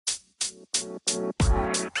Well,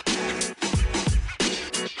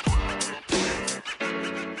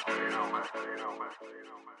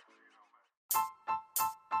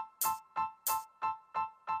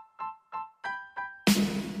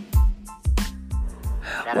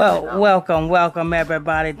 welcome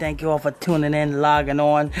everybody. Thank you all for tuning in, logging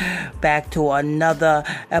on back to another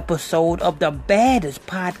episode of the baddest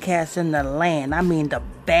podcast in the land. I mean the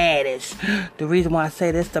baddest. The reason why I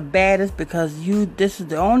say this, the baddest, because this is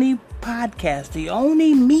the only podcast, the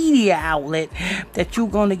only media outlet that you're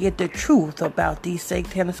going to get the truth about these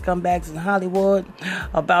satanic scumbags in Hollywood,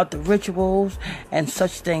 about the rituals and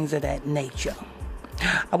such things of that nature.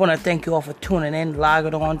 I want to thank you all for tuning in,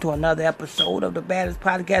 logging on to another episode of the baddest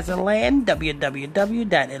podcast in the land,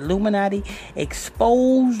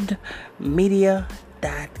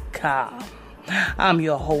 www.illuminatiexposedmedia.com. I'm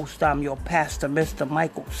your host, I'm your pastor, Mr.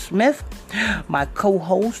 Michael Smith. My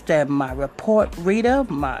co-host and my report reader,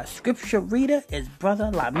 my scripture reader is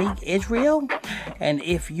Brother Lamik Israel. And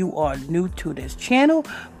if you are new to this channel,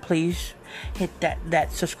 please hit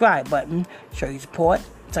that subscribe button, show your support.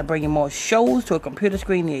 I'm bringing more shows to a computer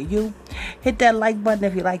screen near you. Hit that like button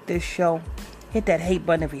if you like this show. Hit that hate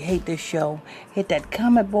button if you hate this show. Hit that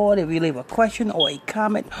comment board if you leave a question or a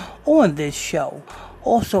comment on this show.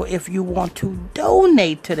 Also, if you want to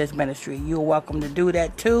donate to this ministry, you're welcome to do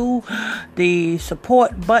that too. The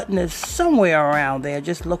support button is somewhere around there.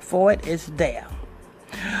 Just look for it. It's there.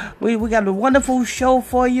 We got a wonderful show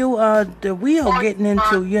for you. We are getting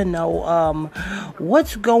into,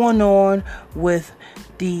 what's going on with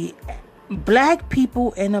the black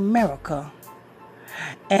people in America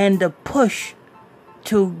and the push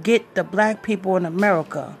to get the black people in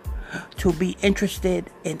America to be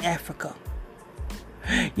interested in Africa.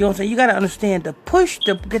 You know what I'm saying? You got to understand the push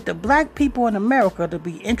to get the black people in America to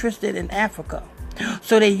be interested in Africa.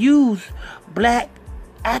 So they use black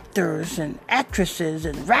actors and actresses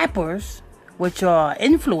and rappers, which are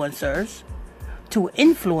influencers, to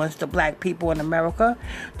influence the black people in America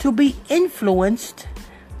to be influenced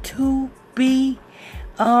to be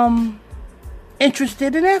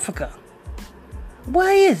interested in Africa.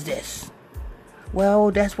 Why is this?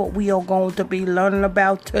 Well, that's what we are going to be learning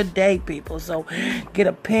about today, people. So get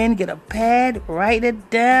a pen, get a pad, write it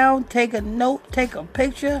down, take a note, take a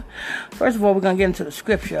picture. First of all, we're going to get into the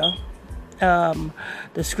scripture. Let's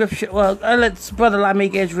Brother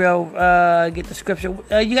Lamik Israel get the scripture.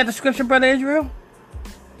 You got the scripture, Brother Israel?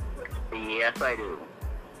 Yes, I do.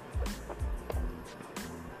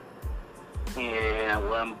 Yeah,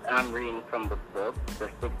 well, I'm reading from the book, the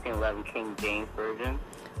 1611 King James Version.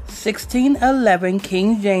 1611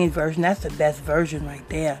 King James Version. That's the best version right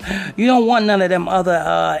there. You don't want none of them other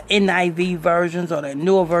NIV versions or the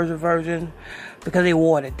newer version because they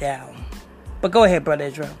watered down. But go ahead, Brother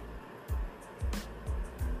Israel.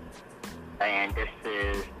 And this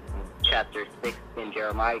is chapter 6 in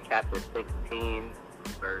Jeremiah, chapter 16,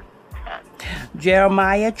 verse 10.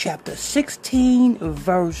 Jeremiah chapter 16,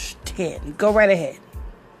 verse 10. Go right ahead.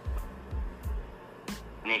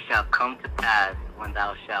 And it shall come to pass when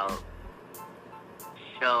thou shalt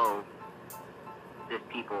show this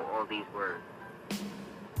people all these words,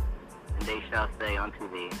 and they shall say unto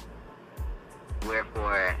thee,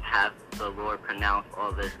 wherefore hath the Lord pronounced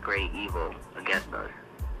all this great evil against us?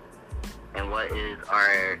 And what is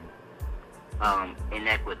our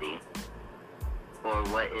iniquity? Or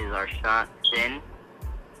what is our sin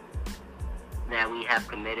that we have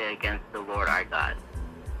committed against the Lord our God?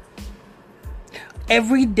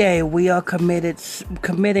 Every day we are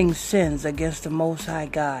committing sins against the Most High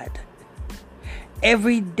God.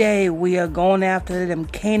 Every day we are going after them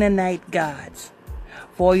Canaanite gods.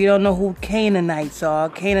 For you don't know who Canaanites are.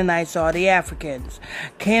 Canaanites are the Africans.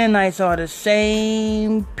 Canaanites are the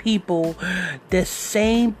same people that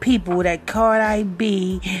Cardi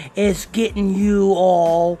B is getting you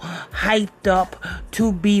all hyped up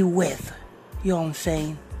to be with. You know what I'm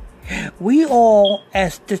saying? We all,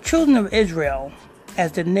 as the children of Israel,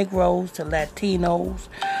 as the Negroes, the Latinos,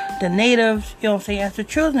 the natives, you know what I'm saying, as the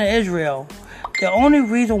children of Israel, the only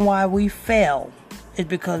reason why we fell is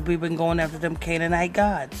because we've been going after them Canaanite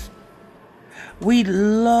gods. We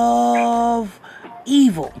love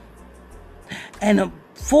evil. And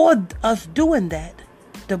for us doing that,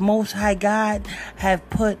 the Most High God have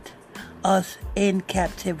put us in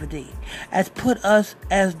captivity. Has put us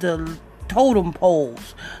as the totem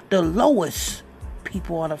poles, the lowest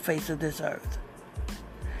people on the face of this earth.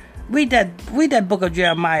 Read that book of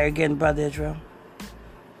Jeremiah again, Brother Israel.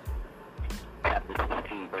 Chapter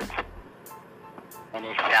 16, verse. And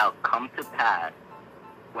it shall come to pass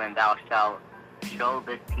when thou shalt show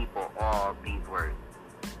this people all these words,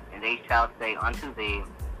 and they shall say unto thee,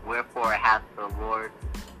 Wherefore hath the Lord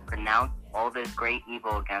pronounced all this great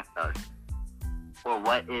evil against us? For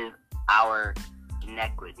what is our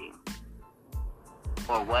iniquity?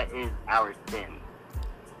 For what is our sin?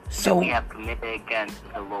 So we have committed against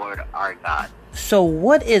the Lord our God. So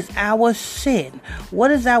what is our sin?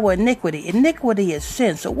 What is our iniquity? Iniquity is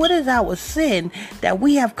sin. So what is our sin that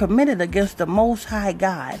we have committed against the Most High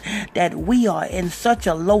God, that we are in such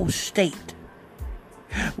a low state?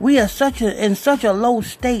 We are in such a low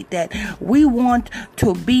state that we want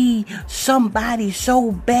to be somebody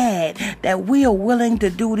so bad that we are willing to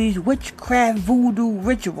do these witchcraft voodoo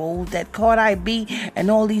rituals that Cardi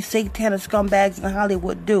and all these satanic scumbags in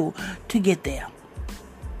Hollywood do to get there.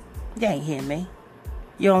 You ain't hear me.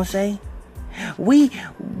 You know what I'm saying?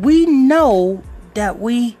 We know that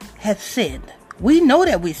we have sinned. We know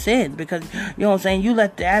that we sinned because, you know what I'm saying, you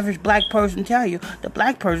let the average black person tell you, the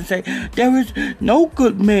black person say, there is no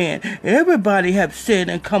good man. Everybody have sinned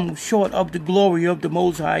and come short of the glory of the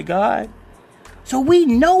Most High God. So we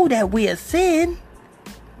know that we have sinned.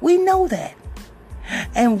 We know that.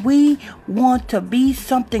 And we want to be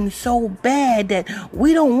something so bad that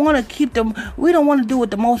we don't want to we don't want to do what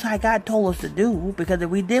the Most High God told us to do, because if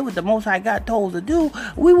we did what the Most High God told us to do,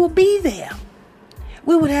 we will be there.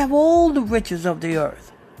 We would have all the riches of the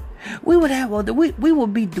earth. We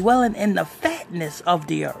would be dwelling in the fatness of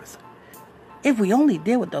the earth if we only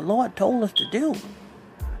did what the Lord told us to do.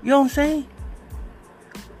 You know what I'm saying?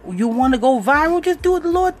 You want to go viral? Just do what the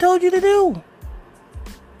Lord told you to do.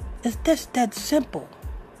 It's just that simple.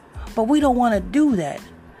 But we don't want to do that.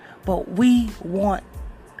 But we want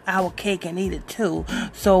our cake and eat it too.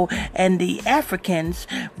 So, and the Africans,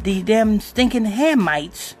 them stinking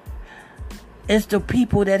Hamites, it's the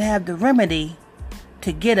people that have the remedy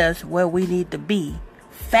to get us where we need to be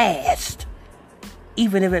fast.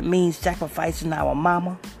 Even if it means sacrificing our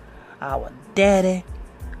mama, our daddy,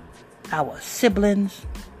 our siblings,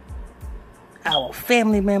 our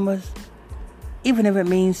family members. Even if it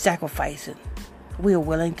means sacrificing, we are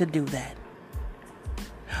willing to do that.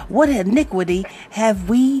 What iniquity have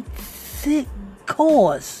we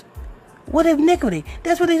caused? What iniquity?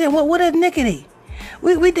 That's what they said. What iniquity?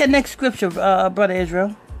 Read that next scripture, Brother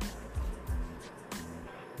Israel.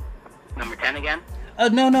 Number 10 again?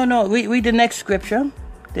 No. Read the next scripture.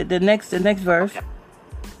 The next verse. Okay.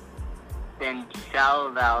 Then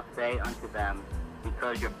shalt thou say unto them,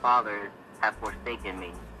 because your fathers have forsaken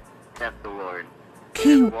me, saith the Lord,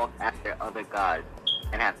 and have walked after other gods,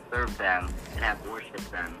 and have served them, and have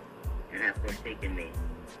worshipped them, and have forsaken me,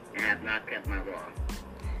 and have not kept my law.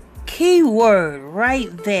 Key word right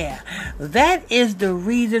there. That is the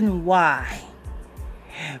reason why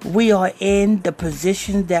we are in the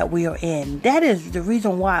position that we are in. That is the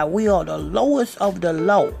reason why we are the lowest of the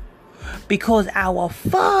low. Because our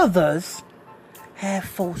fathers have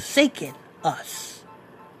forsaken us.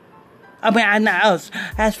 Not us,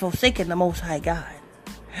 has forsaken the Most High God.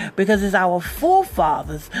 Because it's our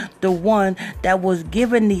forefathers, the one that was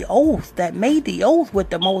given the oath, that made the oath with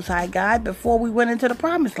the Most High God before we went into the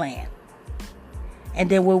promised land. And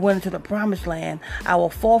then we went into the promised land. Our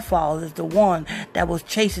forefathers, the one that was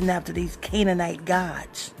chasing after these Canaanite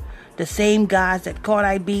gods. The same gods that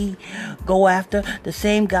Cardi go after. The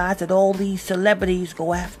same gods that all these celebrities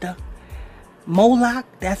go after. Moloch,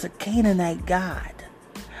 that's a Canaanite god.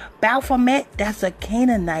 Baphomet, that's a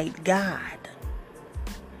Canaanite god.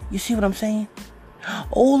 You see what I'm saying?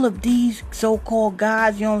 All of these so-called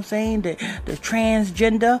gods, you know what I'm saying? The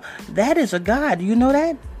transgender, that is a god. You know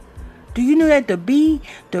that? Do you know that to be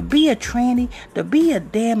a tranny, to be a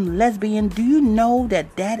damn lesbian, do you know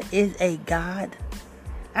that that is a god?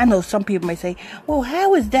 I know some people may say, well,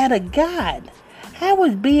 how is that a god? How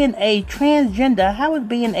is being a transgender, how is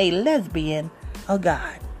being a lesbian a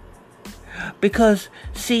god? Because,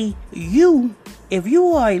 see, if you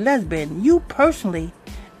are a lesbian, you personally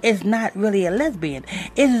is not really a lesbian.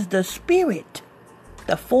 It is the spirit,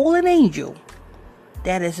 the fallen angel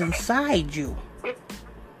that is inside you.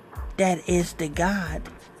 That is the God.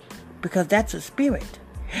 Because that's a spirit.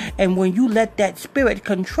 And when you let that spirit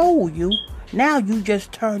control you, now you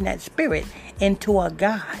just turn that spirit into a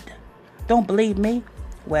god. Don't believe me?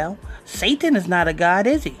 Well, Satan is not a god,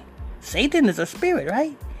 is he? Satan is a spirit,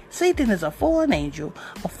 right? Satan is a fallen angel,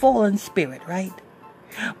 a fallen spirit, right?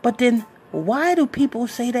 But then, why do people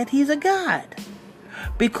say that he's a god?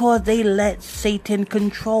 Because they let Satan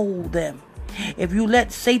control them. If you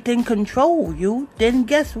let Satan control you, then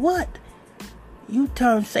guess what? You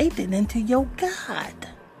turn Satan into your god.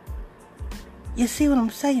 You see what I'm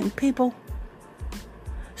saying, people?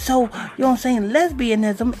 So, you know what I'm saying?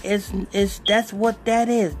 Lesbianism is that's what that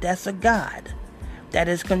is. That's a god that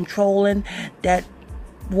is controlling, that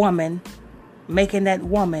woman, making that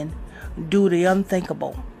woman do the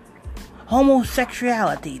unthinkable.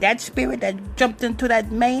 Homosexuality, that spirit that jumped into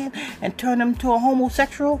that man and turned him to a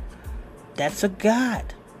homosexual, that's a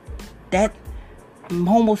god. That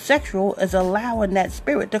homosexual is allowing that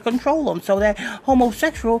spirit to control him. So that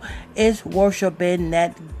homosexual is worshiping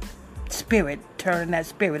that spirit, turning that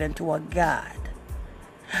spirit into a god.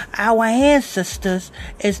 Our ancestors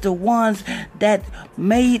is the ones that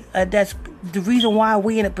made, that's the reason why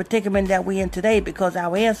we in the predicament that we in today, because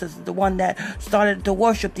our ancestors is the one that started to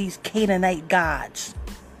worship these Canaanite gods.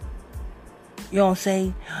 You know what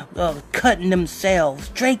I'm saying? Cutting themselves,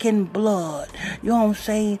 drinking blood. You know what I'm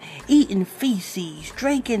saying? Eating feces,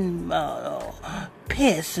 drinking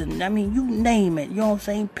piss, and I mean, you name it. You know what I'm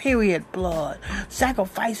saying? Period blood.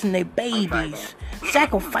 Sacrificing their babies.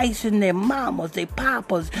 Sacrificing their mamas, their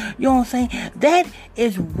papas. You know what I'm saying? That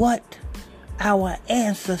is what our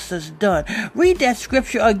ancestors done. Read that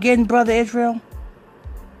scripture again, Brother Israel.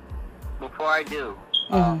 Before I do,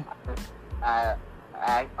 a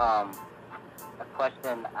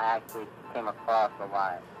question I actually came across a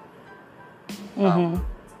lot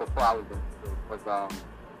before I was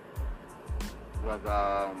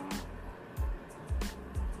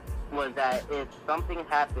was that if something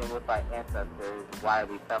happened with our ancestors, why are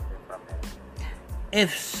we suffering from it?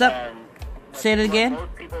 Say it again. What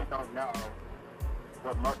most people don't know.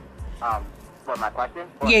 What my question?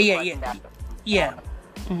 Yeah.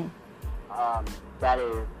 That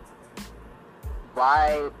is,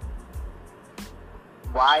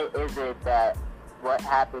 why is it that what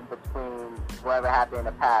happened between whatever happened in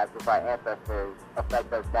the past with our ancestors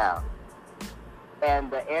affect us now?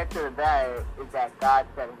 And the answer to that is that God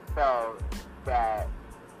said himself that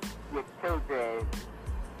your children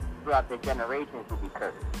throughout the generations will be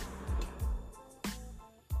cursed.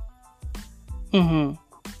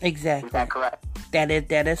 Exactly. Is that correct?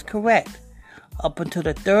 That is correct. Up until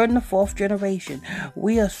the third and the fourth generation,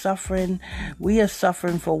 we are suffering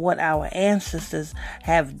for what our ancestors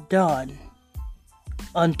have done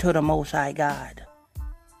unto the Most High God.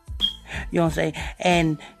 You know what I'm saying?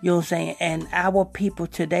 And you know what I'm saying? And our people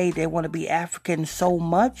today, they want to be African so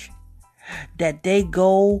much that they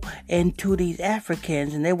go into these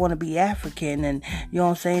Africans and they want to be African, and you know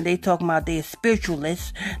what I'm saying, they talking about they're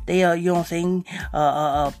spiritualists. They are, you know what I'm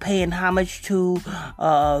saying, paying homage to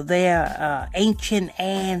their ancient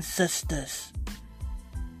ancestors.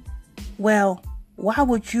 Well, why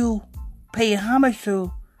would you pay homage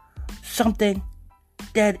to something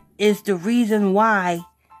that is the reason why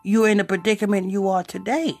you're in the predicament you are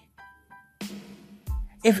today?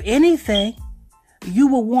 If anything, you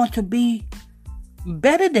will want to be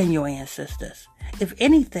better than your ancestors. If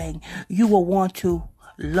anything, you will want to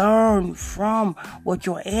learn from what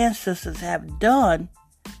your ancestors have done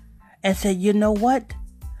and say, you know what?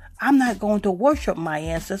 I'm not going to worship my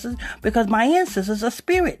ancestors because my ancestors are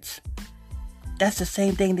spirits. That's the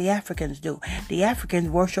same thing the Africans do. The Africans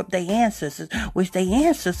worship their ancestors, which their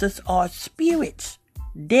ancestors are spirits,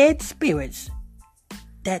 dead spirits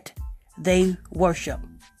that they worship.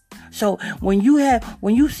 So when you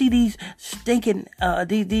see these stinking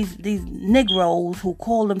these Negroes who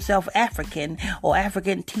call themselves African or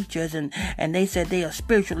African teachers, and they said they are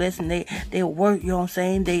spiritualists and they work, you know what I'm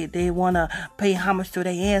saying, they want to pay homage to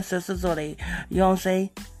their ancestors, or they, you know what I'm saying,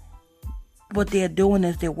 what they're doing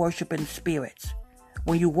is they're worshiping spirits.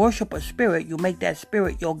 When you worship a spirit, you make that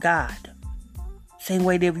spirit your God. Same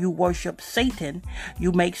way that if you worship Satan,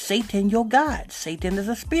 you make Satan your God. Satan is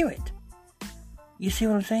a spirit. You see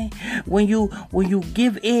what I'm saying? When you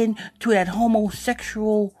give in to that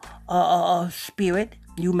homosexual spirit,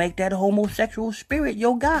 you make that homosexual spirit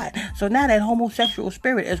your God. So now that homosexual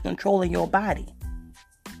spirit is controlling your body.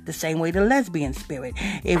 The same way the lesbian spirit.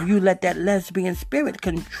 If you let that lesbian spirit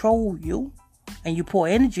control you and you pour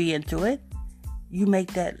energy into it, you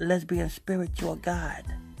make that lesbian spirit your God.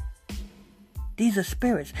 These are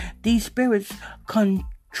spirits. These spirits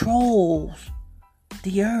controls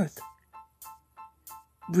the earth.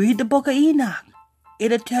 Read the book of Enoch.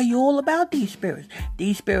 It'll tell you all about these spirits.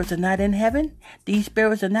 These spirits are not in heaven. These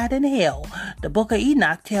spirits are not in hell. The book of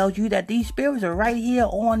Enoch tells you that these spirits are right here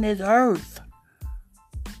on this earth.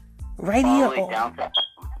 Right all here. The way down to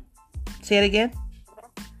Say it again.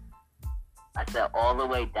 I said all the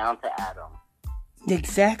way down to Adam.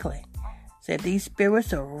 Exactly. Said these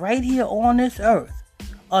spirits are right here on this earth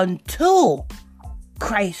until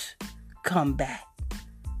Christ come back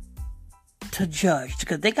to judge,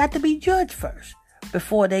 because they got to be judged first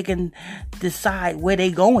before they can decide where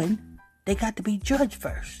they going. They got to be judged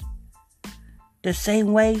first. The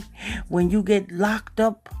same way when you get locked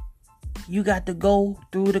up you got to go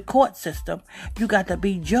through the court system. You got to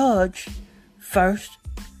be judged first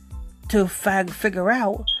to figure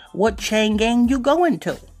out what chain gang you going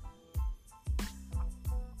to.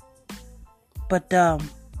 But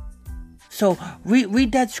so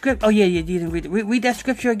read that script. Oh yeah, you didn't read it. Read that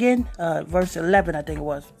scripture again. Verse 11, I think it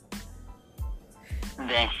was.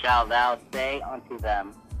 Then shalt thou say unto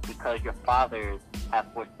them, because your fathers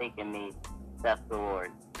have forsaken me, saith the Lord.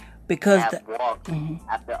 Because and have walked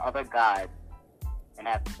after other gods, and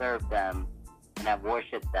have served them, and have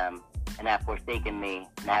worshipped them, and have forsaken me,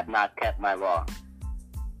 and have not kept my law.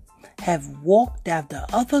 Have walked after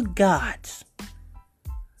other gods.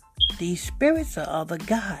 These spirits are other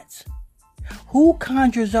gods. Who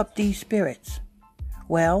conjures up these spirits?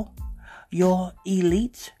 Well, your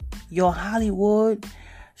elites, your Hollywood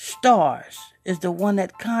stars is the one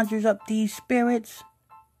that conjures up these spirits.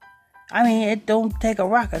 I mean, it don't take a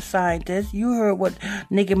rocket scientist. You heard what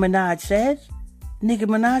Nicki Minaj says. Nicki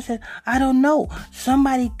Minaj said, I don't know.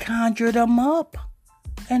 Somebody conjured him up,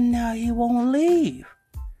 and now he won't leave.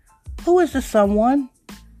 Who is the someone?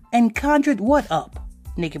 And conjured what up,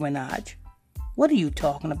 Nicki Minaj? What are you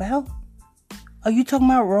talking about? Are you talking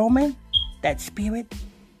about Roman? That spirit?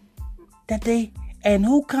 And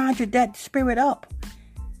who conjured that spirit up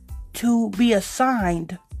to be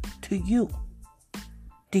assigned to you?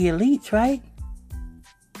 The elites, right?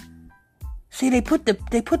 See, they put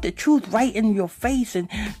the truth right in your face, and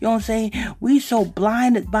you know what I'm saying? We so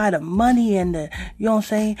blinded by the money and the, you know what I'm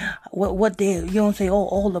saying, what they, you know what I'm saying,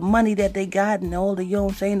 all the money that they got and all the, you know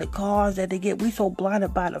what I'm saying, the cars that they get. We so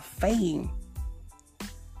blinded by the fame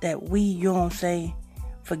that we, you know what I'm saying,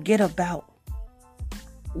 forget about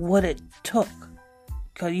what it took.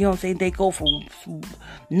 Because, you know what I'm saying, they go from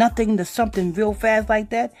nothing to something real fast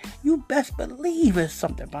like that. You best believe there's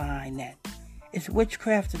something behind that. It's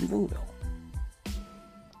witchcraft and voodoo.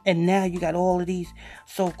 And now you got all of these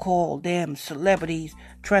so-called damn celebrities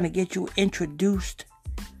trying to get you introduced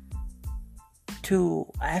to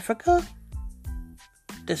Africa.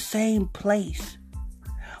 The same place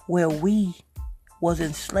where we was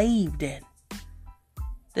enslaved in.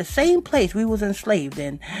 The same place we was enslaved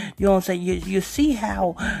in. You know what I'm saying? You see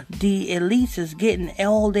how the elites is getting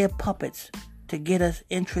all their puppets to get us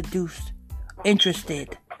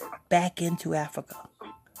interested back into Africa.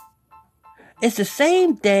 It's the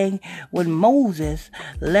same thing when Moses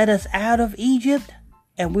led us out of Egypt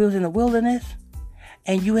and we was in the wilderness,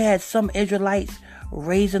 and you had some Israelites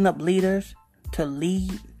raising up leaders to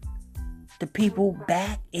lead the people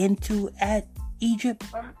back into Egypt.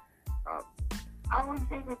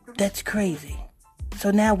 That's crazy.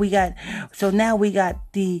 So now we got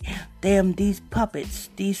these puppets,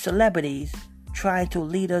 these celebrities trying to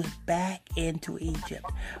lead us back into Egypt,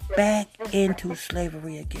 back into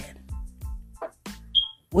slavery again.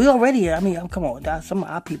 We already, come on, some of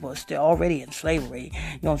our people are still already in slavery.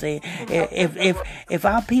 You know what I'm saying? If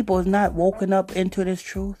our people is not woken up into this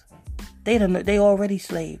truth, they already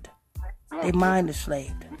slaved. Their mind is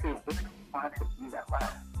slaved.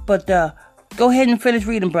 But go ahead and finish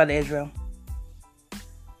reading, Brother Israel.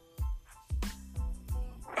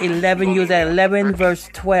 11, you was at 11, verse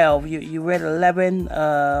 12. You read 11,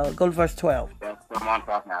 go to verse 12. I'm on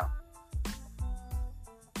top now.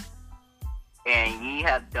 And ye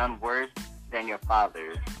have done worse than your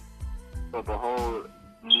fathers. For behold,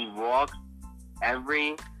 ye walk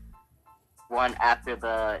every one after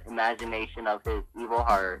the imagination of his evil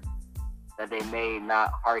heart, that they may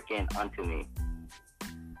not hearken unto me.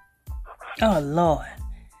 Oh, Lord.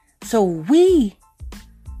 So we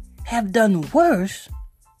have done worse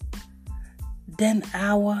than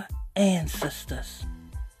our ancestors.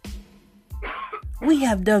 We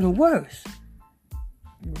have done worse.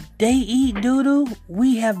 They eat doo-doo.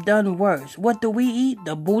 We have done worse. What do we eat?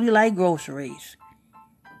 The booty like groceries.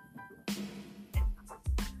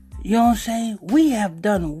 You know what I'm saying? We have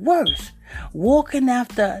done worse. Walking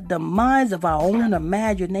after the minds of our own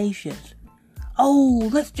imaginations. Oh,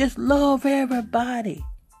 let's just love everybody.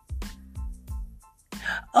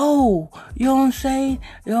 Oh, you know what I'm saying?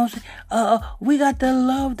 You know what I'm saying? We got to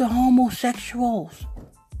love the homosexuals.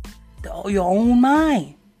 Your own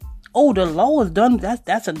mind. Oh, the law is done.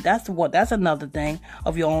 That's another thing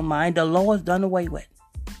of your own mind. The law is done away with.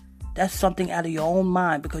 That's something out of your own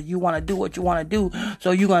mind because you want to do what you want to do.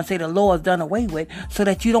 So you're going to say the law is done away with so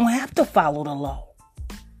that you don't have to follow the law.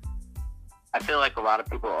 I feel like a lot of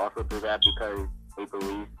people also do that because they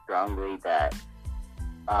believe strongly that,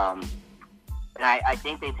 and I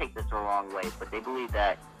think they take this the wrong way, but they believe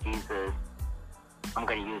that Jesus, I'm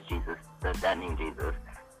going to use Jesus, that name Jesus,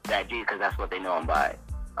 that Jesus, because that's what they know him by,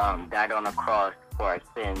 died on the cross for our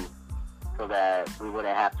sins so that we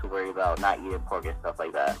wouldn't have to worry about not eating pork and stuff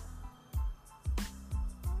like that.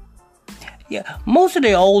 Yeah, most of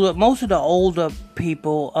the older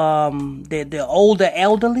people, the older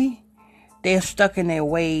elderly, they're stuck in their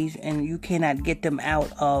ways, and you cannot get them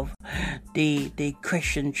out of the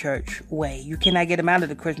Christian church way. You cannot get them out of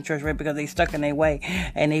the Christian church way because they're stuck in their way,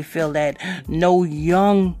 and they feel that no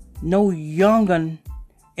young'un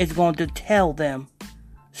is going to tell them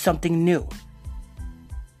something new.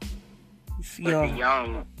 But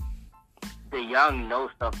the young know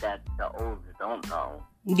stuff that the older don't know.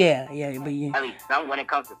 Yeah, but at least when it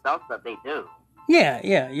comes to some stuff, they do. Yeah,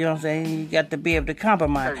 you know what I'm saying? You got to be able to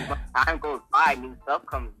compromise. Because when time goes by, new stuff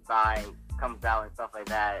comes out and stuff like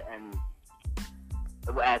that. And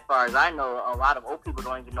as far as I know, a lot of old people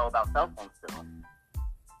don't even know about cell phones still.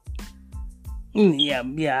 Yeah,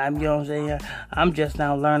 you know what I'm saying? I'm just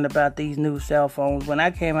now learning about these new cell phones. When I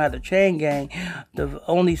came out of the chain gang, the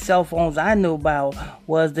only cell phones I knew about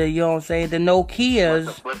was the, you know what I'm saying, the Nokias.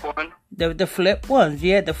 The flip one? The flip ones,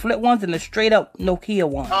 yeah, the flip ones and the straight up Nokia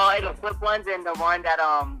ones. Oh, and the flip ones and the one that,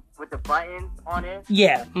 with the buttons on it?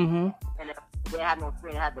 Yeah, mm-hmm. And they had no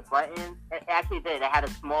screen, it had the buttons. It actually did. It had a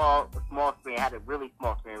small screen. It had a really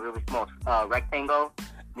small screen, really small rectangle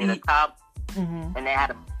near the top. Mm-hmm. And they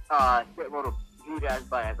had a little huge ass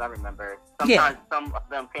buttons, I remember. Sometimes some of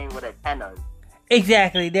them came with antennas.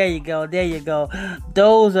 Exactly. There you go.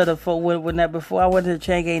 Those are the before I went to the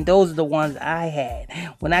chain gang. Those are the ones I had.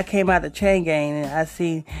 When I came out of the chain gang, and I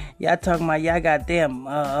seen y'all talking about y'all got them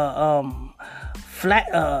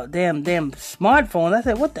damn smartphones. I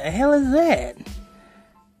said, what the hell is that?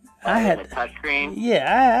 I had a touchscreen. Yeah,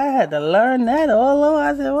 I had to learn that all over.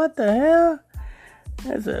 I said, what the hell?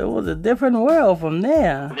 It was a different world from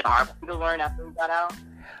there. Was it hard for you to learn after you got out?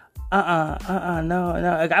 No.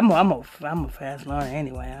 I'm a fast learner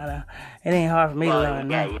anyway. It ain't hard for me to learn.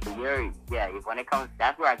 When it comes,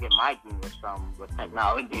 that's where I get my genius from with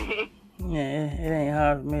technology. Yeah, it ain't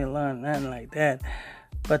hard for me to learn nothing like that.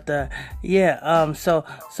 But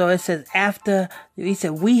so it says after he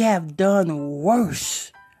said we have done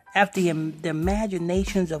worse after the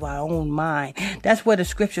imaginations of our own mind. That's where the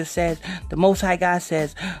scripture says the Most High God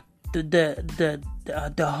says the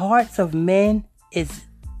hearts of men is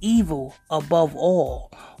evil above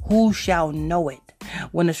all. Who shall know it?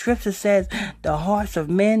 When the scripture says the hearts of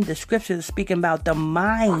men, the scripture is speaking about the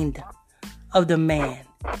mind of the man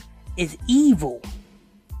is evil.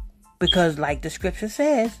 Because like the scripture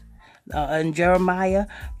says in Jeremiah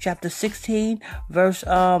chapter 16, verse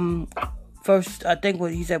I think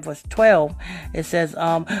what he said was 12, it says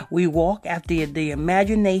we walk after the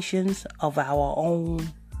imaginations of our own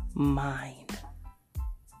mind.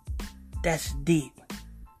 That's deep.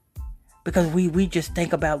 Because we just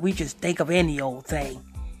think of any old thing.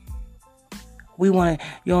 We want to,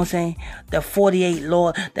 you know what I'm saying? The 48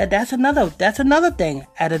 laws. That's another thing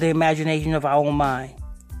out of the imagination of our own mind.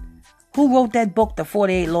 Who wrote that book, The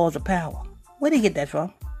 48 Laws of Power? Where did he get that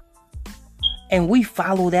from? And we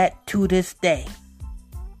follow that to this day.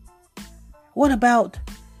 What about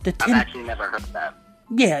the 10? I've actually never heard that.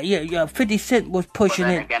 Yeah. 50 Cent was pushing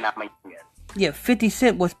it. Again, yeah, 50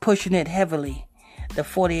 Cent was pushing it heavily. The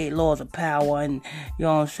 48 Laws of Power, and you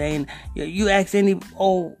know what I'm saying. You ask any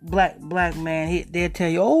old black man, they'll tell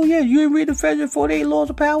you, "Oh yeah, you didn't read the 48 Laws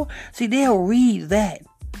of Power." See, they'll read that,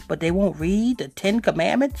 but they won't read the 10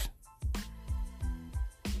 Commandments.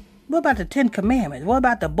 What about the 10 Commandments? What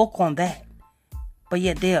about the book on that? But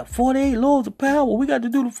yet there are 48 Laws of Power. We got to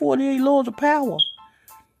do the 48 Laws of Power.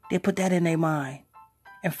 They put that in their mind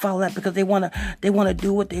and follow that because they wanna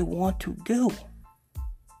do what they want to do.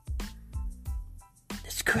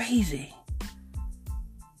 Crazy.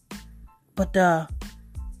 But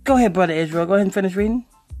go ahead, Brother Israel. Go ahead and finish reading.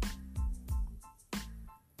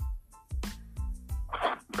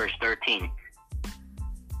 Verse 13.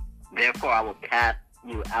 Therefore I will cast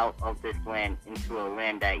you out of this land into a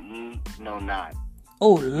land that ye know not.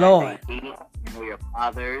 Oh Lord. That ye nor your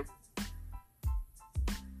fathers.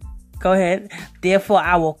 Go ahead. Therefore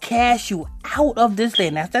I will cast you out of this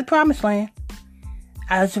land. That's that promised land.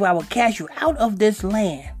 So I will cast you out of this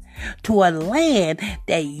land to a land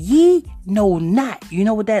that ye know not. You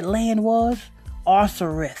know what that land was?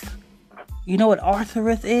 Arthurith. You know what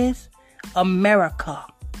Arthurith is? America.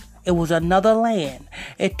 It was another land.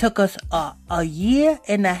 It took us a year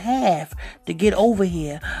and a half to get over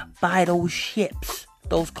here by those ships.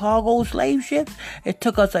 Those cargo slave ships. It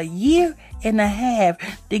took us a year and a half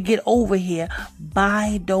to get over here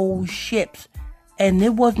by those ships. And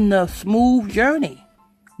it wasn't a smooth journey.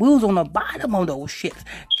 We was on the bottom of those ships,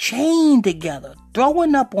 chained together,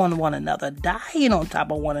 throwing up on one another, dying on top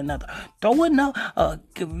of one another, throwing up,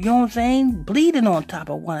 you know what I'm saying, bleeding on top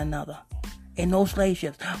of one another in those slave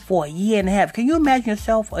ships for a year and a half. Can you imagine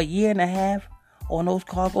yourself a year and a half on those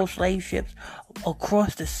cargo slave ships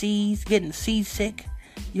across the seas, getting seasick?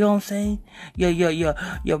 You know what I'm saying?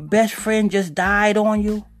 Your best friend just died on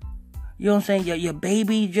you. You know what I'm saying? Your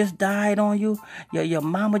baby just died on you. Your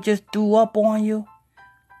mama just threw up on you.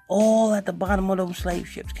 All at the bottom of those slave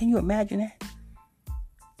ships. Can you imagine that?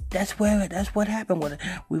 That's what happened with it.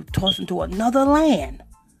 We were tossed into another land.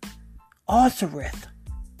 Osiris.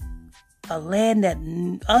 A land that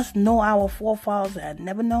us know our forefathers had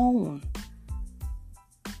never known.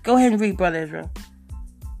 Go ahead and read, Brother Israel.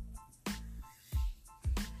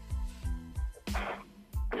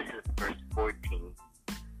 This is verse 14.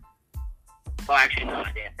 Oh, actually, no,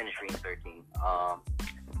 I didn't finish reading 13. I'm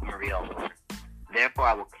going to read all over. Therefore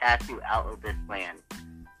I will cast you out of this land,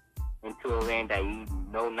 into a land that ye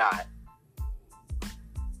know not,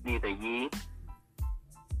 neither ye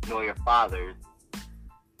nor your fathers,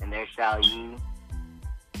 and there shall ye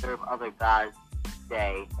serve other gods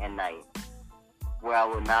day and night, where I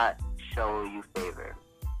will not show you favor.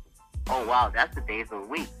 Oh wow, that's the days of the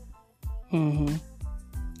week. Mm-hmm.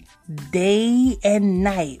 Day and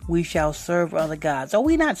night we shall serve other gods. Are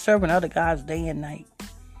we not serving other gods day and night?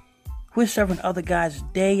 We're serving other gods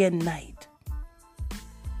day and night.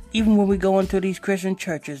 Even when we go into these Christian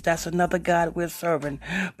churches, that's another God we're serving.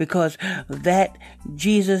 Because that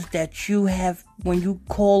Jesus that you have, when you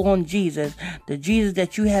call on Jesus, the Jesus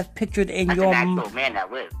that you have pictured in that's your mind. That's an actual man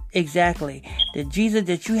that lives. Exactly. The Jesus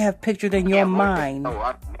that you have pictured in your mind.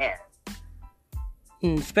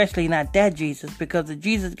 Especially not that Jesus, because the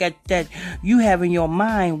Jesus that you have in your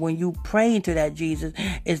mind when you pray to that Jesus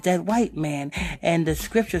is that white man. And the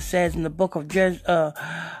scripture says in the book of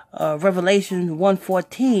Revelation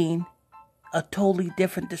 1:14, a totally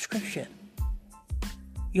different description.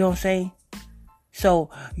 You know what I'm saying? So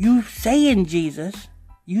you saying Jesus,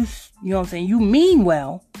 you know what I'm saying, you mean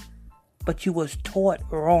well, but you was taught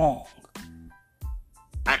wrong.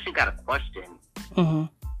 I actually got a question. Mm-hmm.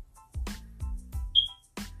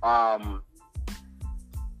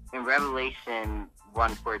 In Revelation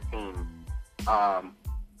 1:14, I'm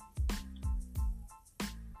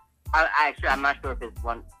not sure if it's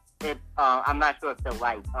one. I'm not sure if the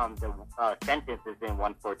sentence is in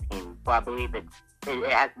 1:14, but I believe it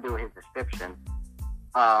has to do with his description.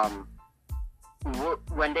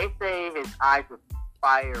 When they say his eyes were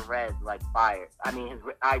fire red like fire, I mean his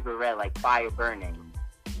eyes were red like fire burning.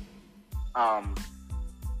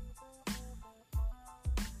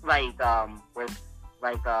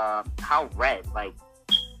 How red?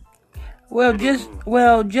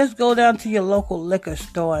 Just go down to your local liquor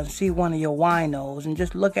store and see one of your winos and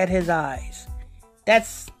just look at his eyes.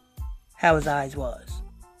 That's how his eyes was.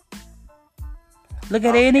 Look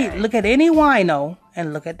at any wino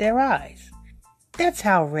and look at their eyes. That's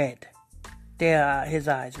how red his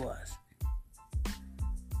eyes was.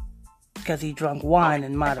 Because he drunk wine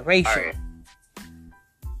in moderation.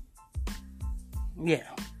 Yeah.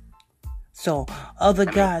 So other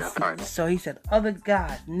gods. So he said, other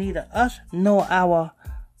gods neither us nor our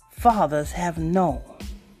fathers have known.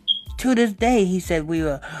 To this day, he said, we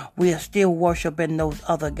are still worshiping those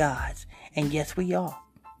other gods, and yes, we are.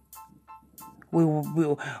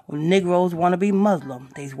 Negroes want to be Muslim.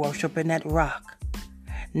 They's worshiping that rock.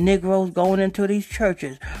 Negroes going into these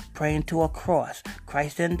churches, praying to a cross.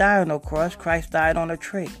 Christ didn't die on no cross. Christ died on a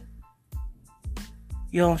tree.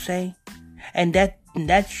 You know what I'm saying? And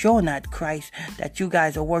that's sure not Christ that you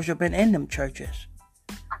guys are worshiping in them churches.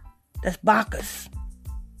 That's Bacchus.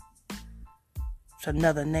 It's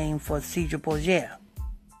another name for Caesar Borgia.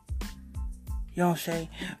 You know what I'm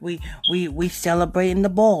saying? We celebrating the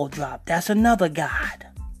ball drop. That's another god.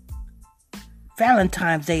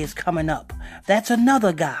 Valentine's Day is coming up. That's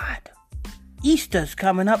another god. Easter's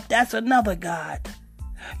coming up. That's another god.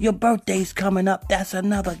 Your birthday's coming up. That's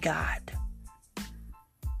another god.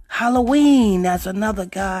 Halloween, that's another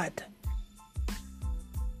god.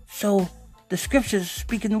 So the scriptures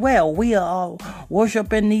speaking well. We are all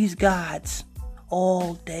worshiping these gods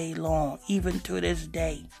all day long, even to this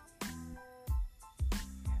day.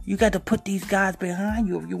 You got to put these gods behind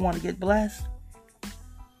you if you want to get blessed.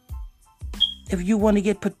 If you want to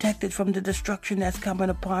get protected from the destruction that's coming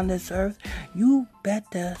upon this earth, you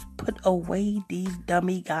better put away these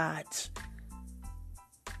dummy gods.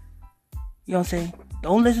 You know what I'm saying?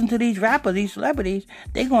 Don't listen to these rappers, these celebrities.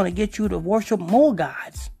 They're going to get you to worship more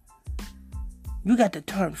gods. You got to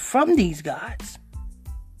turn from these gods.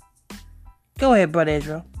 Go ahead, Brother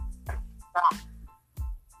Israel.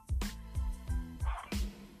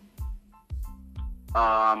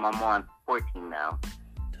 I'm on 14 now.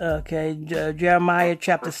 Okay, Jeremiah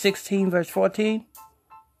chapter 16, verse 14.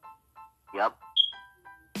 Yep.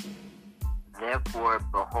 Therefore,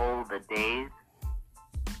 behold, the days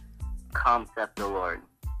come, saith the Lord,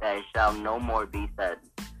 that it shall no more be said,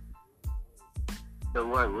 the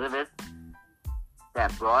Lord liveth,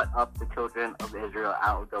 that brought up the children of Israel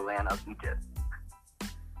out of the land of Egypt.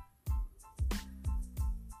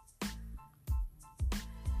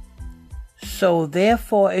 So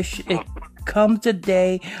therefore it comes a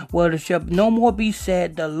day where it shall no more be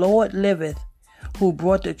said, the Lord liveth, who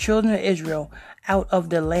brought the children of Israel out of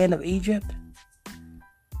the land of Egypt.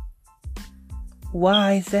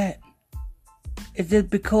 Why is that? Is it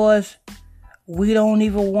because we don't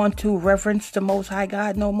even want to reference the Most High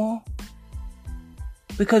God no more?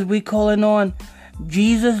 Because we calling on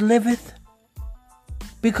Jesus liveth?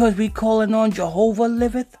 Because we calling on Jehovah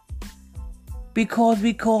liveth? Because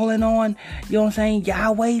we calling on, you know what I'm saying,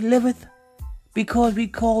 Yahweh liveth? Because we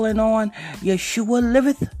calling on Yeshua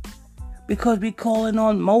liveth? Because we calling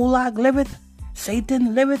on Moloch liveth?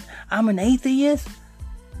 Satan liveth? I'm an atheist?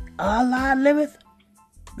 Allah liveth?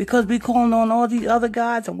 Because we calling on all these other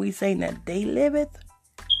gods and we saying that they liveth?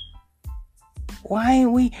 Why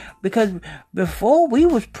ain't we? Because before we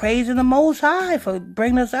was praising the Most High for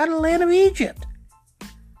bringing us out of the land of Egypt.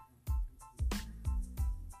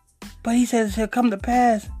 But he says it shall come to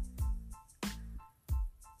pass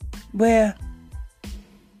where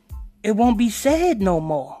it won't be said no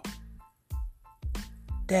more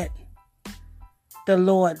that the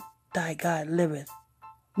Lord thy God liveth.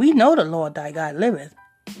 We know the Lord thy God liveth.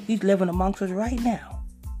 He's living amongst us right now.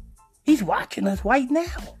 He's watching us right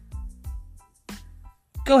now.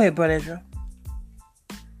 Go ahead, Brother Israel.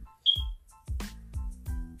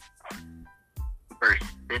 Verse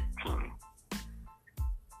 15.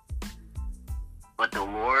 But the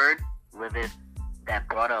Lord liveth, that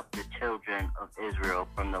brought up the children of Israel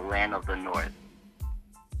from the land of the north,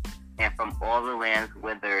 and from all the lands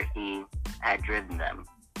whither he had driven them.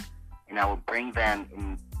 And I will bring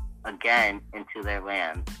them again into their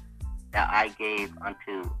land that I gave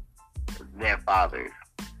unto their fathers.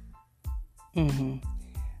 Mm-hmm.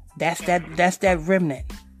 That's that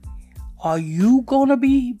remnant. Are you gonna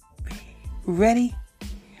be ready?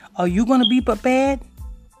 Are you gonna be prepared?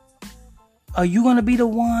 Are you gonna be the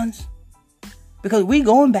ones? Because we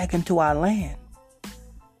going back into our land.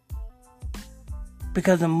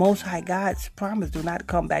 Because the Most High God's promise do not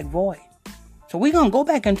come back void. So we're gonna go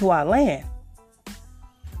back into our land.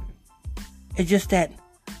 It's just that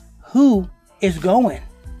who is going?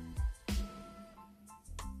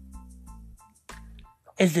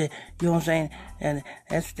 Is it, you know what I'm saying? And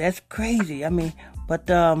that's crazy. I mean, but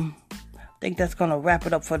I think that's gonna wrap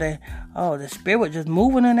it up for the spirit just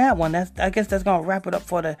moving in that one. I guess that's gonna wrap it up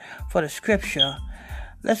for the scripture.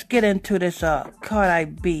 Let's get into this Cardi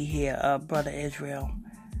B here, Brother Israel.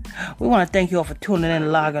 We want to thank you all for tuning in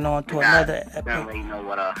and logging on to another episode. I don't really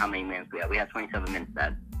know how many minutes we have. We have 27 minutes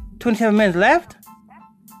left. 27 minutes left?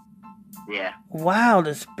 Yeah. Wow,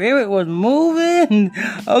 the spirit was moving.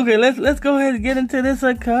 Okay, let's go ahead and get into this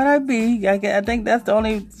Cardi B. I think that's the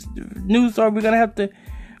only news story we're gonna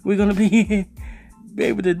be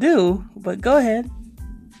able to do. But go ahead.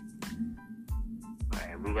 All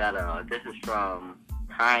right, we got this is from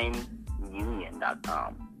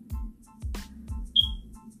TimeUnion.com.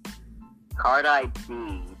 Cardi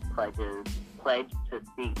B pledged to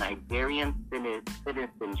seek Nigerian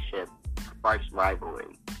citizenship sparks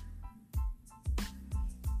rivalry.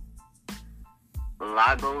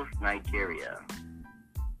 Lagos, Nigeria.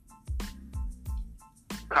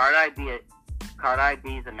 Cardi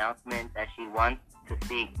B's announcement that she wants to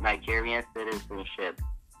seek Nigerian citizenship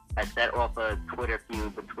has set off a Twitter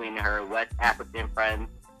feud between her West African fans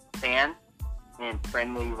and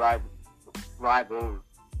friendly rivals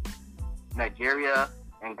Nigeria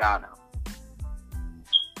and Ghana.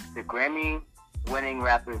 The Grammy-winning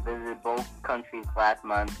rapper visited both countries last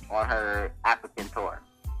month on her African tour.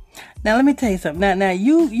 Now let me tell you something. Now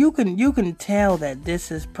you can tell that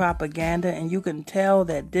this is propaganda, and you can tell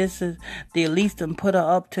that this is the elites that put her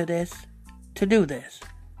up to this, to do this,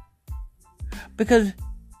 because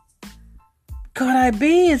Cardi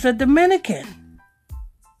B is a Dominican.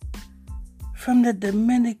 From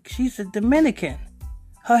the she's a Dominican.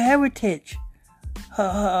 Her heritage,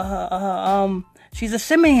 she's a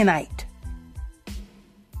Simeonite.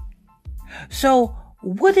 So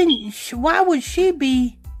why would she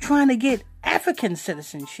be trying to get African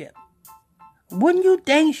citizenship? Wouldn't you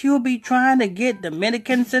think she would be trying to get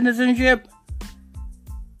Dominican citizenship?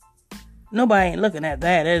 Nobody ain't looking at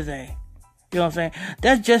that, is they? You know what I'm saying?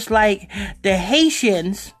 That's just like the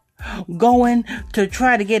Haitians, going to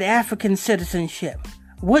try to get African citizenship?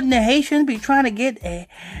 Wouldn't the Haitians be trying to get a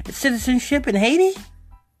citizenship in Haiti?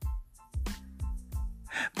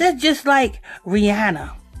 That's just like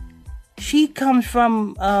Rihanna. She comes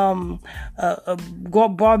from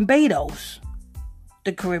Barbados,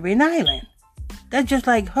 the Caribbean island. That's just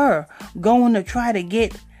like her going to try to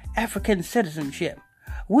get African citizenship.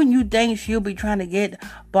 Wouldn't you think she'll be trying to get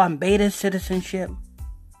Barbados citizenship?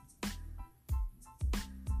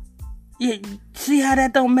 You see how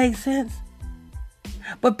that don't make sense?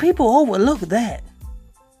 But people overlook that.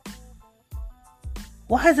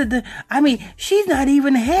 Why is it she's not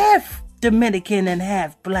even half Dominican and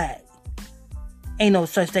half black. Ain't no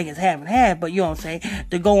such thing as half and half, but you know what I'm saying?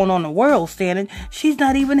 They're going on the world standard. She's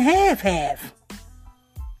not even half.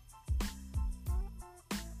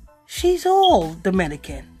 She's all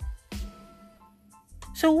Dominican.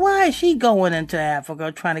 So why is she going into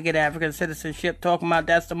Africa trying to get African citizenship, talking about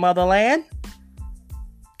that's the motherland?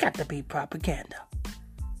 Got to be propaganda.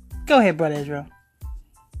 Go ahead, Brother Israel.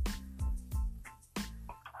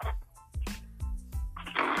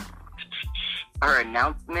 Her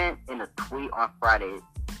announcement in a tweet on Friday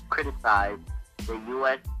criticized the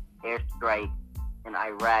U.S. airstrike in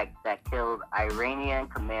Iraq that killed Iranian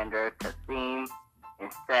commander Qasem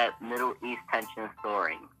and set Middle East tensions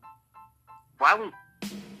soaring. I'm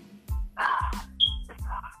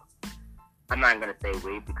not going to say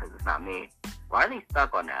we because it's not me. Why are they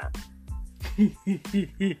stuck on that?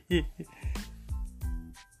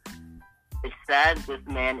 It's sad this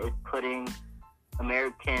man is putting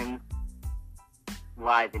Americans'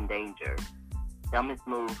 lives in danger. Dumbest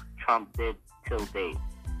move Trump did till date.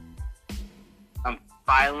 I'm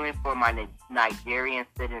filing for my Nigerian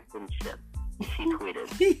citizenship, she tweeted.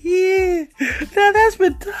 Yeah, now that's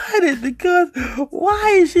retarded because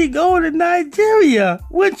why is she going to Nigeria?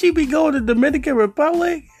 Wouldn't she be going to Dominican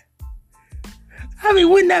Republic? I mean,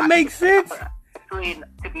 wouldn't that make sense? Actually,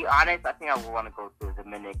 to be honest, I think I would want to go to the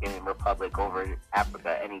Dominican Republic over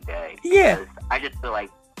Africa any day. Yeah. Because I just feel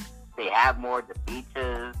like they have more, the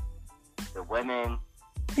beaches, the women.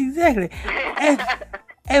 Exactly.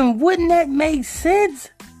 And wouldn't that make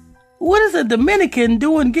sense? What is a Dominican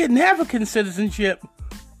doing getting African citizenship?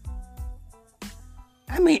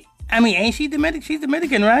 I mean, ain't she Dominican? She's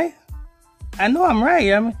Dominican, right? I know I'm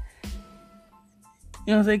right. I mean,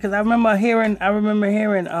 you know what I'm saying? Because I remember hearing,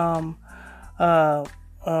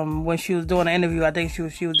 when she was doing an interview. I think she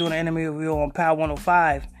was doing an interview on Power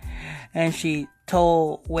 105, and she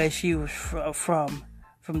told where she was from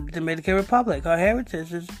the Dominican Republic. Her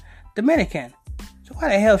heritage is Dominican. So why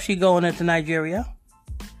the hell is she going into Nigeria?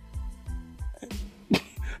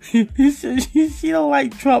 He said she don't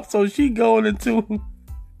like Trump, so she going into.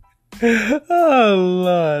 Oh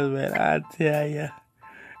Lord, man, I tell you.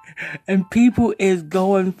 And people is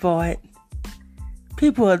going for it.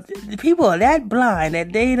 People are that blind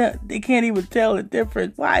that they can't even tell the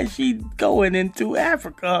difference. Why is she going into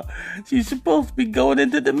Africa? She's supposed to be going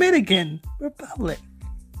into Dominican Republic.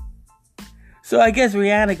 So I guess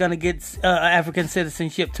Rihanna gonna get African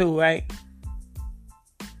citizenship too, right?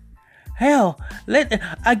 Hell,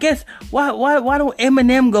 I guess why don't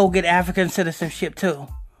Eminem go get African citizenship too?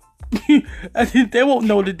 They won't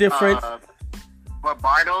know the difference.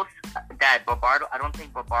 Barbados. I don't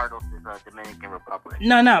think Barbados is a Dominican Republic.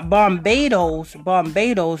 No, Barbados.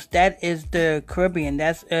 That is the Caribbean.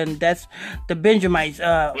 That's the Benjamites.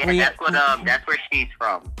 That's where she's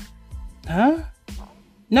from. Huh?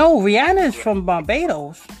 No, Rihanna is from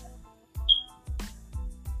Barbados.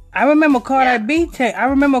 I remember Cardi B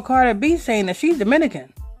saying that she's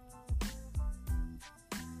Dominican.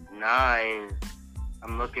 No, I'm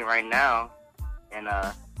looking right now, and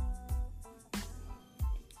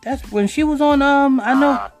that's when she was on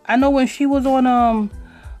I know when she was on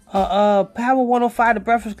Power 105 The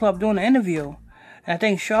Breakfast Club doing an interview. And I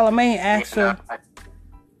think Charlamagne asked her.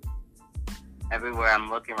 Everywhere I'm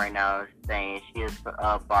looking right now is saying she is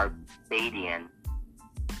Barbadian.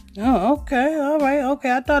 Oh, okay, all right,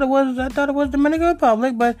 okay. I thought it was Dominican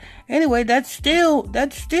Republic, but anyway, that's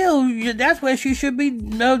where she should be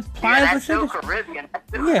applying for citizenship. Caribbean.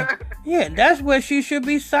 Yeah, that's where she should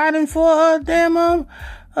be signing for damn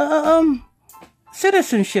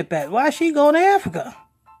citizenship at. Why is she going to Africa?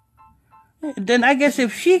 Then I guess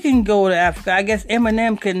if she can go to Africa, I guess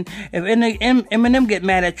Eminem can. If Eminem get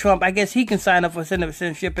mad at Trump, I guess he can sign up for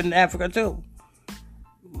citizenship in Africa too.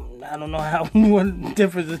 I don't know what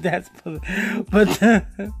difference is that, but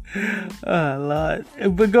oh Lord.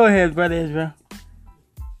 But go ahead, Brother Israel.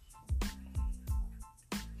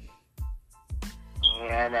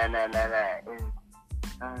 Yeah, no.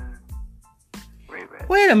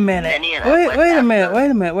 Wait a minute. Wait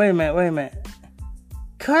a minute.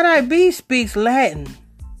 Cardi B speaks Latin.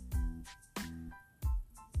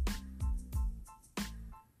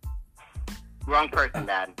 Wrong person,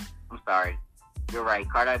 Dad. I'm sorry. You're right.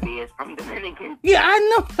 Cardi B is from Dominican. Yeah, I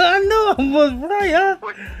know I was right, huh?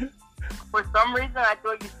 For some reason, I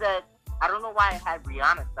thought you said, I don't know why I had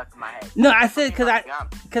Rihanna stuck in my head. No, I said,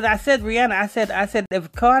 because I said Rihanna. I said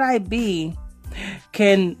if Cardi B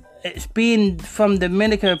can, being from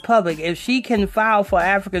Dominican Republic, if she can file for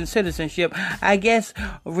African citizenship, I guess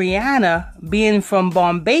Rihanna, being from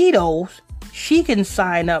Barbados, she can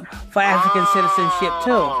sign up for African citizenship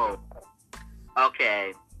too.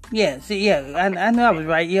 Okay. Yeah, see, yeah, I know I was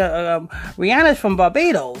right. Yeah, Rihanna's from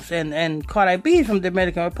Barbados, and Cardi B is from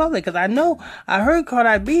Dominican Republic. Because I heard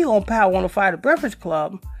Cardi B on Power 105, the Breakfast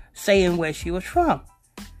Club, saying where she was from.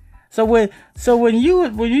 So when you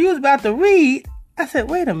was about to read, I said,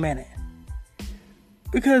 wait a minute,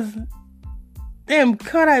 because damn,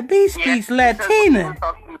 Cardi B speaks Latina.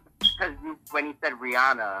 Because when you said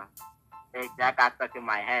Rihanna, that got stuck in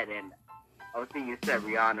my head, and I was thinking you said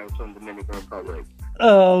Rihanna was from Dominican Republic.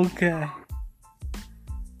 Okay.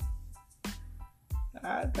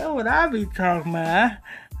 I know what I be talking about.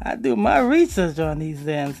 I do my research on these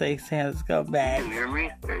damn sex scumbags. Do your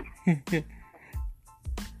research.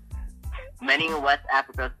 Many in West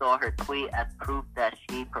Africa saw her tweet as proof that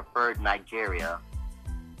she preferred Nigeria.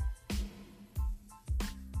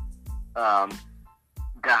 Ghanaian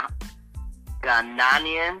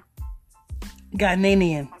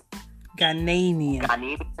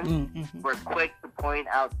were quick to point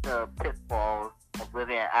out the pitfalls of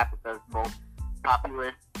living in Africa's most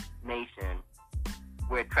populous nation,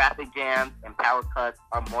 where traffic jams and power cuts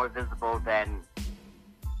are more visible than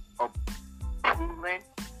opulent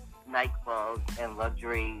nightclubs and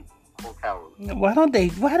luxury hotels. Why don't they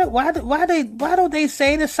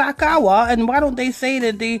say the Sakawa, and why don't they say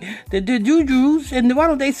the jujus, and why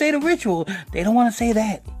don't they say the ritual? They don't want to say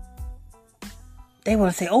that. They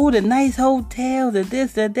want to say, oh, the nice hotel, the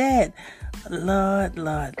this, the that. Lord.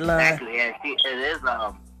 Exactly, and it is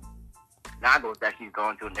Nagos that she's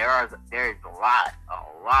going to, and there is a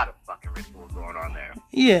lot of fucking rituals going on there.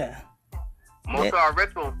 Yeah. Most of our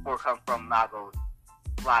rituals come from Lagos.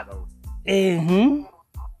 Mm-hmm.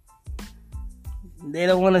 They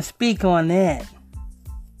don't want to speak on that.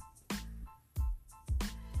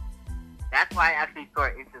 That's why I actually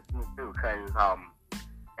sort of interests me too, because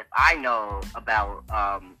if I know about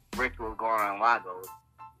rituals going on in Lagos,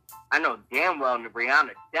 I know damn well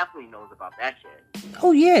Rihanna definitely knows about that shit.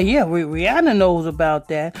 Oh yeah, Rihanna knows about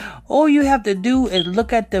that. All you have to do is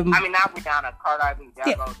look at the. I mean, not Rihanna, Cardi B.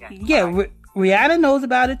 Rihanna knows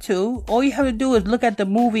about it too. All you have to do is look at the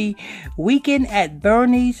movie Weekend at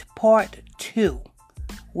Bernie's Part 2.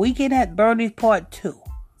 Weekend at Bernie's Part 2.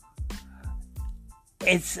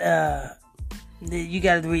 It's you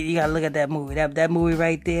gotta look at that movie. That movie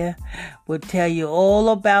right there will tell you all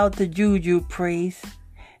about the juju priests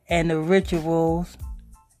and the rituals.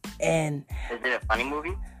 And is it a funny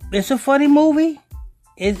movie? It's a funny movie.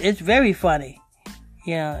 It's very funny.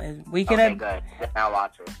 Yeah, good. I'll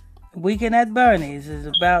watch it. Weekend at Bernie's is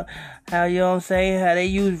about how, you know what I'm saying, how they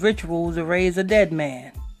use rituals to raise a dead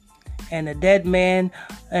man. And the dead man,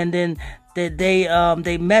 and then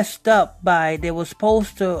they messed up by, they were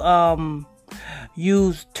supposed to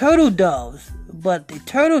use turtle doves, but the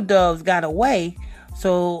turtle doves got away,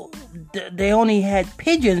 so they only had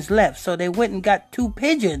pigeons left, so they went and got 2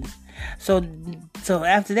 pigeons. So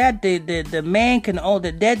after that, the dead man can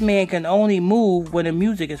only move when the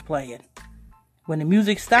music is playing. When the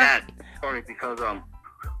music stops. Yeah, sorry, because there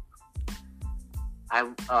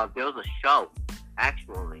was a show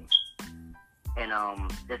actually, and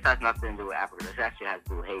this has nothing to do with Africa. This actually has to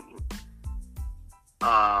do with Haiti.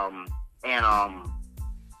 And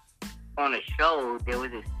on the show, they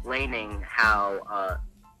was explaining how a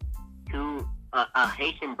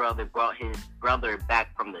Haitian brother brought his brother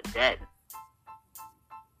back from the dead.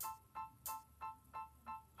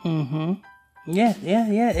 Mm-hmm. Yeah.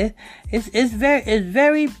 It's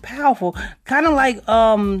very powerful. Kind of like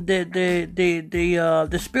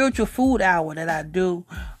the spiritual food hour that I do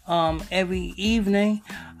every evening.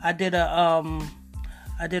 I did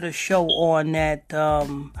a show on that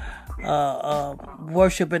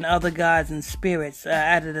worshiping other gods and spirits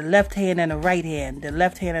out of the left hand and the right hand. The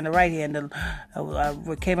left hand and the right hand.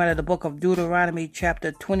 Came out of the book of Deuteronomy,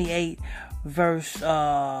 chapter 28, verse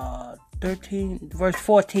 13, verse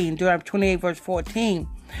 14. Deuteronomy 28, verse 14.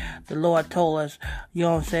 The Lord told us, you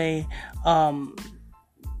know what I'm saying,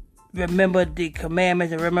 remember the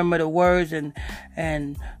commandments and remember the words, and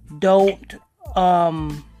don't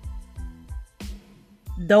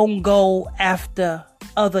don't go after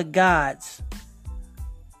other gods,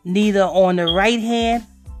 neither on the right hand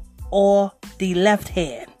or the left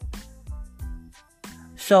hand.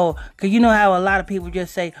 So, cause you know how a lot of people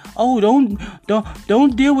just say, "Oh, don't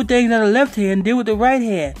deal with things on the left hand, deal with the right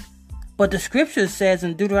hand." But the scripture says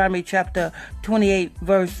in Deuteronomy chapter 28,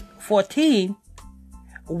 verse 14,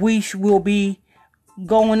 we will be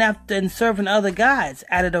going after and serving other gods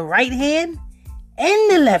out of the right hand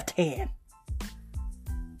and the left hand.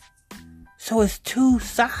 So it's two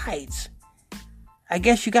sides. I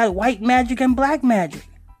guess you got white magic and black magic.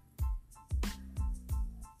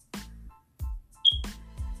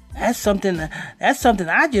 That's something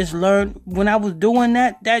I just learned when I was doing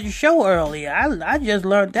that show earlier. I just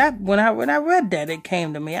learned that when I read that, it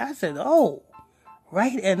came to me. I said, "Oh,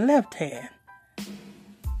 right and left hand."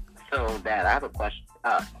 So, Dad, I have a question.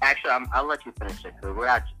 Actually, I'll let you finish it because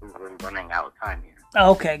we're running out of time here.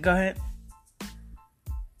 Okay, go ahead.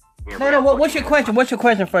 Yeah, no. What's your question? What's your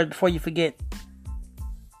question before you forget?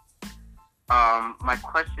 My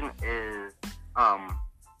question is,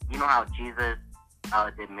 you know how Jesus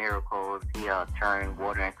did miracles? He turned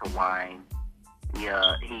water into wine. He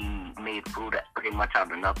made food pretty much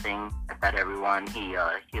out of nothing. Fed everyone. He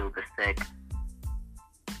healed the sick.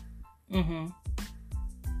 Mm-hmm.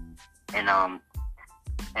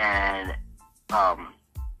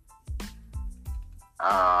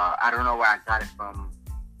 I don't know where I got it from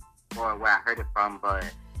or where I heard it from, but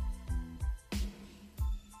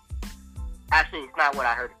actually it's not what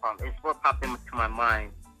I heard it from. It's what popped into my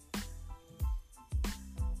mind.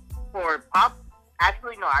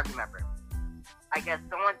 Actually, no, I remember. I guess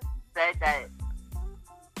someone said that,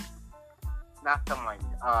 not someone,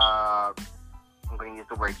 I'm going to use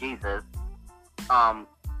the word Jesus,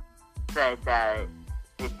 said that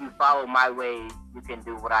if you follow my ways, you can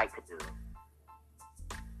do what I could do.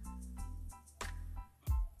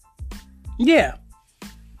 Yeah.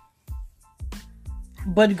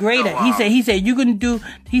 But greater. So, he said you can do,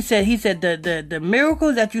 he said the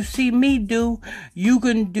miracles that you see me do, you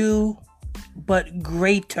can do, but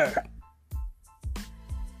greater.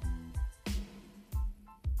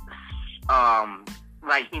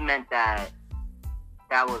 Like he meant that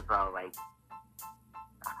was like,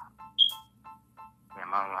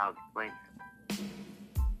 damn, I don't know how to explain it.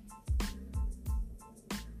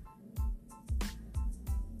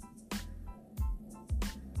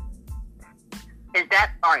 Is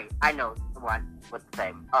that alright? I know what to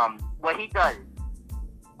say. What he does,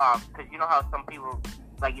 because you know how some people,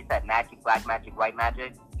 like you said, magic, black magic, white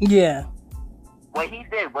magic. Yeah. What he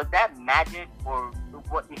did, was that magic or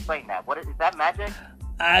what? Explain that. What is that magic?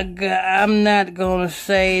 I'm not gonna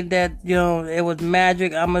say that it was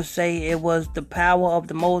magic. I'm gonna say it was the power of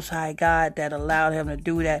the Most High God that allowed him to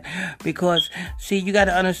do that. Because see, you got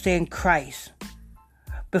to understand Christ.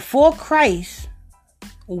 Before Christ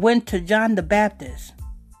went to John the Baptist,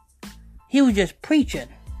 he was just preaching.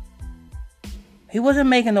 He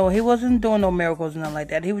wasn't doing no miracles and nothing like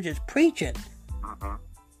that. He was just preaching. Uh-huh.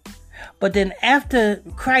 But then after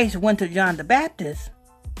Christ went to John the Baptist,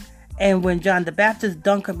 and when John the Baptist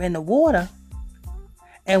dunked him in the water,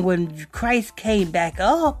 and when Christ came back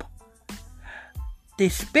up, the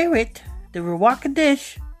Spirit, the Ruach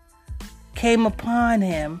HaKodesh, came upon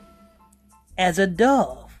him as a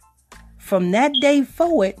dove. From that day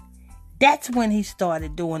forward, that's when he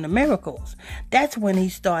started doing the miracles. That's when he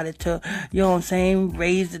started to,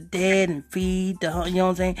 raise the dead and feed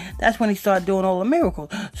the, that's when he started doing all the miracles.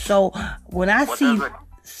 So when I see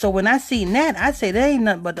that, I say there ain't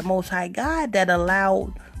nothing but the Most High God that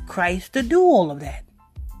allowed Christ to do all of that.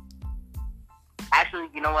 Actually,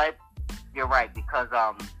 you know what? You're right, because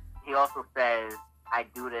he also says, I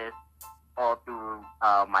do this all through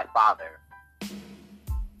my Father.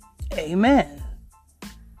 Amen.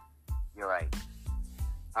 You're right.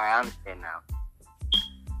 Alright, I understand now.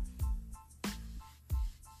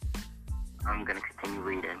 I'm gonna continue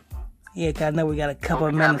reading. Yeah, 'cause I know we got a couple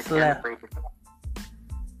of minutes left.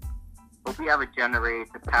 Hope you have a generator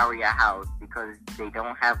to power your house, because they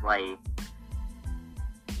don't have light,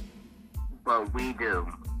 but we do.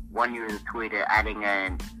 One user tweeted adding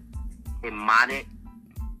an emotic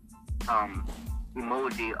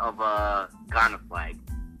emoji of a Ghana flag.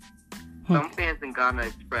 Some fans in Ghana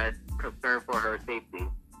expressed concern for her safety,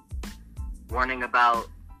 warning about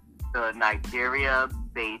the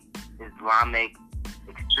Nigeria-based Islamic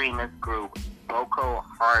extremist group Boko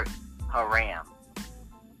Haram.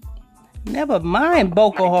 Never mind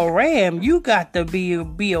Boko Haram. You got to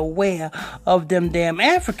be aware of them damn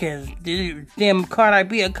Africans. Them Cardi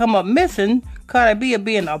B come up missing. Cardi B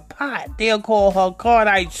be in a pot. They'll call her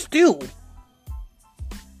Cardi stew.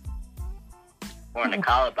 Or in the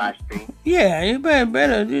Calabash Street. Yeah, you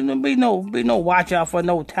better be no watch out for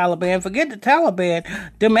no Taliban. Forget the Taliban.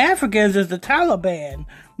 Them Africans is the Taliban.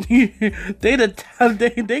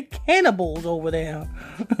 they cannibals over there.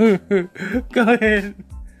 Go ahead.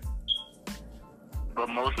 But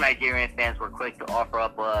most Nigerian fans were quick to offer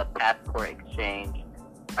up a passport exchange,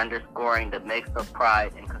 underscoring the mix of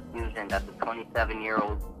pride and confusion that the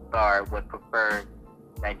 27-year-old star would prefer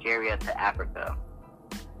Nigeria to Africa.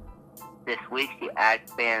 This week, she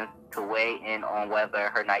asked fans to weigh in on whether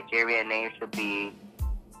her Nigerian name should be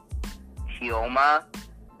Chioma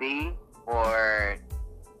B or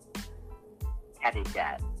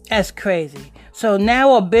Khadijat. That's crazy. So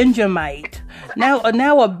now a Benjamite, now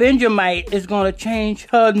a Benjamite is gonna change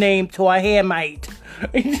her name to a Hamite.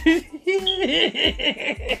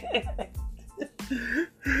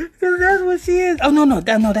 Cause that's what she is. Oh no,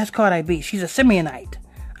 that's Cardi B. She's a Simeonite.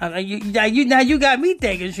 You got me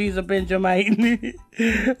thinking she's a Benjamite. That's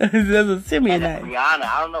a Simeonite. Rihanna,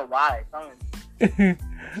 I don't know why.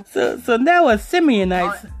 So now a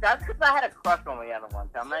Simeonite. That's because I had a crush on Rihanna one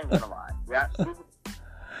time. I'm not even gonna lie.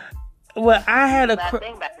 Well, I had a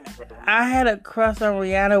crush on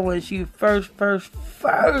Rihanna when she first.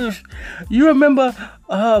 You remember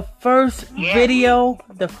her first video?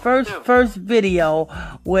 The first video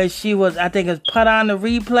where she was, I think it's Put On the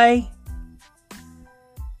Replay.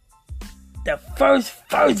 The first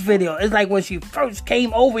video. It's like when she first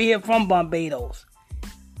came over here from Barbados.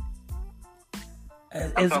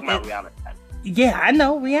 I'm talking about Rihanna. Yeah, I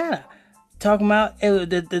know Rihanna. Talking about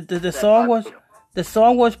the song was. The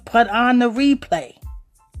song was Put On the Replay.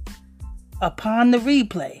 Upon the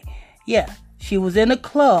Replay. Yeah, she was in a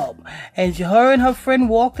club. And her and her friend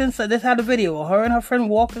walked inside. This is how the video was. Her and her friend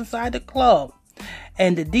walked inside the club.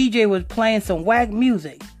 And the DJ was playing some whack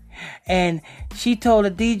music. And she told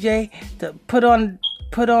the DJ to put on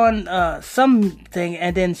something.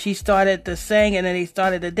 And then she started to sing. And then he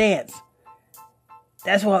started to dance.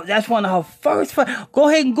 That's one of her first. Go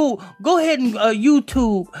ahead and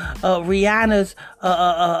YouTube Rihanna's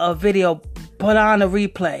video. Put on the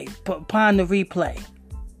replay. Upon the Replay.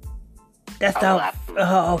 That's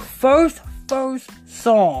her first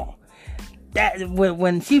song. That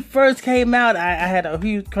when she first came out, I had a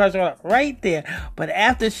huge crush on her right there. But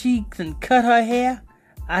after she cut her hair,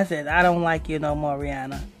 I said, I don't like you no more,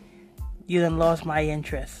 Rihanna. You done lost my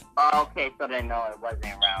interest. Oh, okay, so then no, it wasn't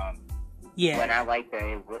around. Yeah. When I liked her,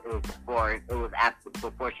 it was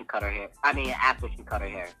before she cut her hair. I mean, after she cut her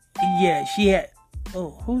hair. Yeah, she had.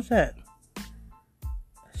 Oh, who's that?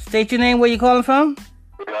 State your name. Where you calling from?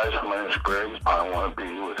 Guys, my name's Greg. I want to be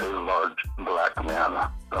with a large black man.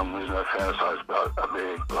 Some reason I fantasize about a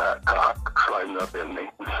big black cock sliding up in me,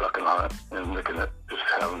 and sucking on it, and licking it, just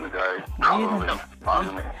having the guy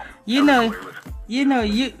on me. You are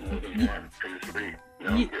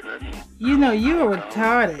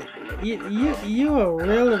retarded. You are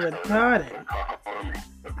really retarded.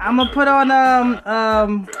 I'm gonna put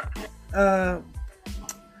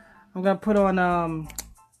on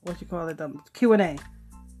what you call it, Q&A.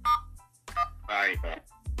 Alright.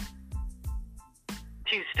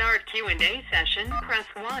 To start Q&A session, press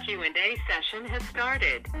 1. Q&A session has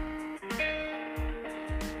started.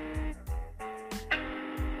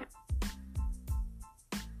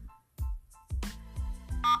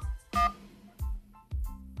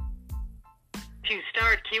 To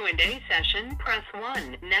start Q&A session, press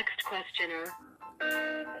 1. Next questioner.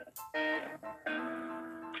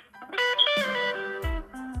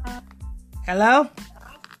 Hello?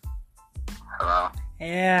 Hello?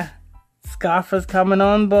 Yeah. Scarfa's coming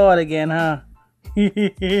on board again, huh?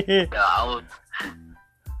 Yeah, I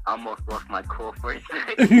almost lost my cool for a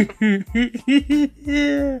second.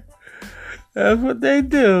 Yeah. That's what they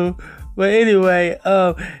do. But anyway,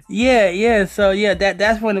 yeah. So yeah,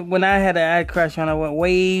 that's when I had a crush on her. Went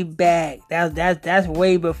way back. That's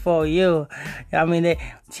way before you. I mean,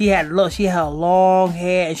 she had long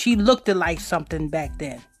hair, and she looked like something back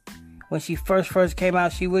then. When she first came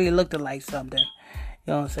out, she really looked like something.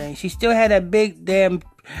 You know what I'm saying? She still had that big damn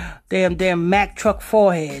Mack truck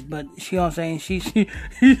forehead, but you know what I'm saying? She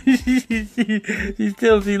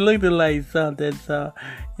still looked like something. So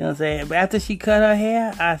you know what I'm saying? But after she cut her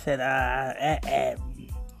hair, I said,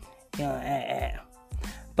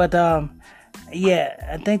 But yeah,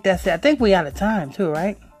 I think that's it. I think we out of time too,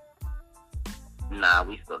 right? Nah,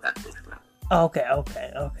 we still got 6 minutes. Okay.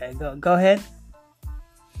 Go ahead.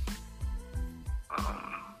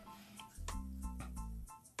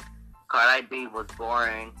 Cardi B was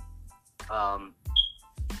born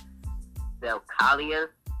Zelkalias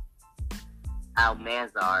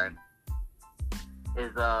Almanzar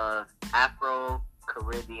is of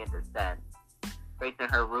Afro-Caribbean descent. tracing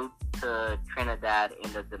her roots to Trinidad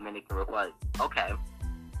in the Dominican Republic. Okay.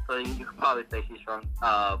 So you could probably say she's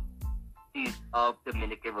of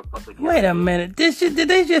Dominican Republic. Wait a minute. Did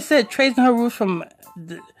they just say tracing her roots from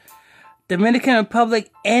the Dominican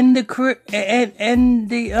Republic and the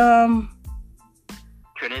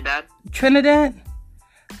Trinidad?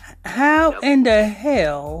 How in the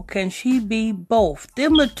hell can she be both?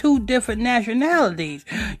 Them are two different nationalities.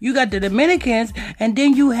 You got the Dominicans, and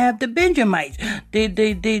then you have the Benjamites.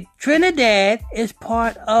 The Trinidad is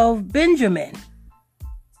part of Benjamin.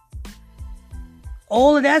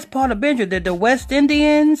 All of that's part of Benjamin. The West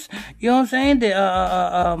Indians, you know what I'm saying?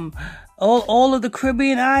 All of the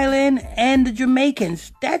Caribbean island and the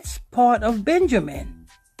Jamaicans, that's part of Benjamin.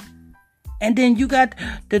 And then you got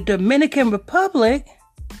the Dominican Republic.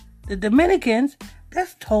 The Dominicans,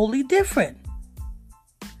 that's totally different.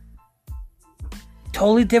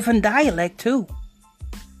 Totally different dialect, too.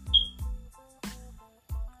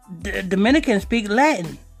 The Dominicans speak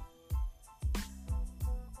Latin.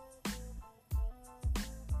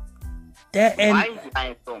 Why is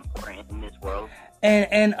Latin so important in this world?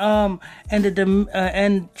 And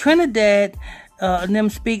Trinidad,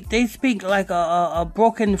 they speak like a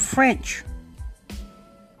broken French.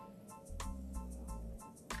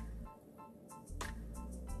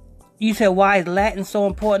 You said, why is Latin so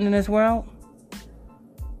important in this world?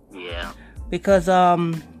 Yeah. Because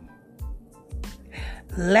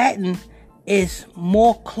Latin is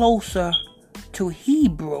more closer to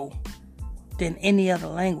Hebrew than any other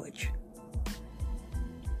language.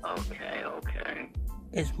 Okay.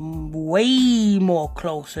 It's way more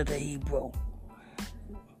closer to Hebrew.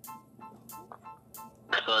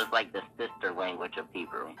 So it's like the sister language of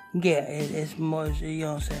Hebrew. Yeah, it's more, you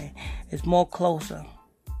know what I'm saying? It's more closer.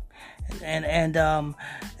 And the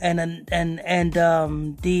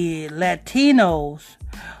Latinos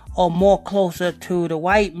are more closer to the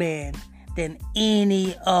white man than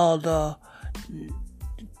any other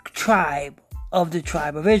tribe of the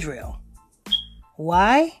tribe of Israel.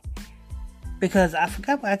 Why? Because I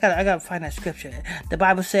forgot. I gotta find that scripture. The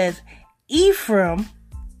Bible says Ephraim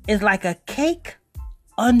is like a cake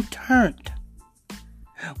unturned.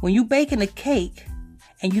 When you baking a cake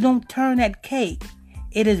and you don't turn that cake,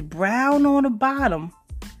 it is brown on the bottom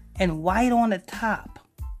and white on the top.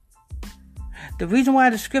 The reason why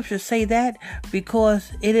the scriptures say that,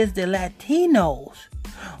 because it is the Latinos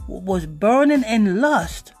who was burning in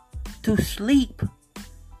lust to sleep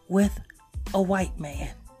with a white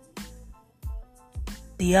man.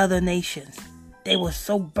 The other nations, they were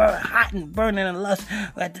so hot and burning in lust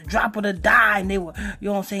at the drop of the dime, they were, you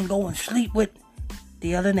know what I'm saying, go and sleep with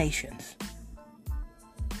the other nations.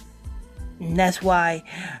 And that's why,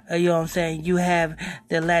 you know what I'm saying, you have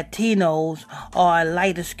the Latinos are a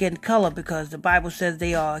lighter skin color, because the Bible says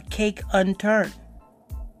they are a cake unturned.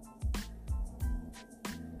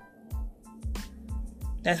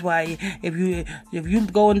 That's why if you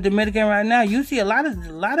go in Dominican right now, you see a lot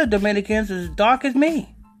of Dominicans as dark as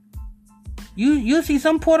me. You see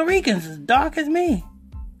some Puerto Ricans as dark as me.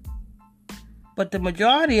 But the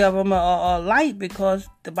majority of them are light, because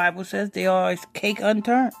the Bible says they are a cake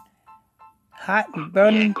unturned. Hot and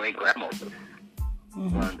burning. Yeah, great grandma was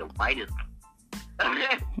one of the whitest.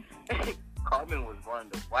 Carmen was one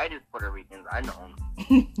of the whitest Puerto Ricans I know.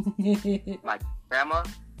 My grandma,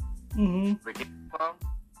 Virginia mom.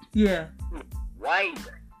 Yeah. White.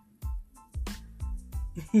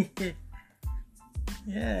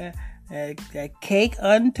 Yeah. A cake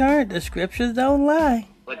unturned. The scriptures don't lie.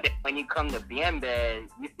 But then when you come to Bienbe,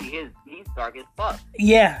 you see he's dark as fuck.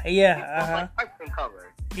 Yeah. He's like dark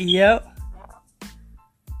color. Yep.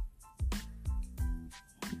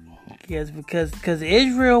 Yes, because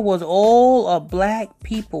Israel was all a black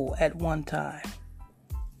people at one time.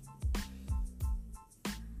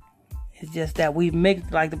 It's just that we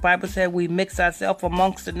mix, like the Bible said, we mix ourselves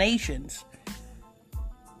amongst the nations.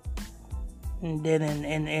 And then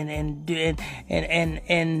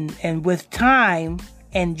and with time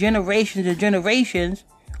and generations and generations,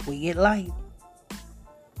 we get light.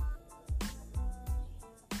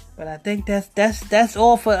 But I think that's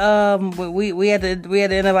all for we had the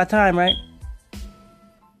end of our time, right?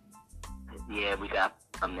 Yeah, we got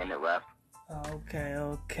a minute left. Okay.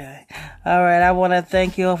 All right, I want to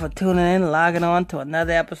thank you all for tuning in, logging on to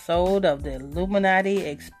another episode of the Illuminati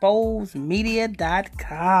Exposed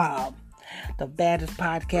Media.com. The baddest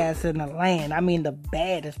podcast in the land. I mean, the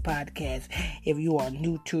baddest podcast. If you are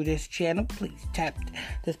new to this channel, please tap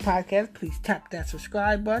this podcast. Please tap that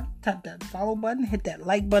subscribe button. Tap that follow button. Hit that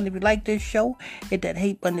like button if you like this show. Hit that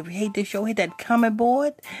hate button if you hate this show. Hit that comment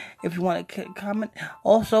board if you want to comment.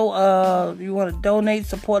 Also, if you want to donate,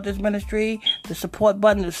 support this ministry, the support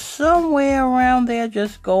button is somewhere around there.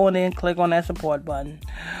 Just go in and click on that support button.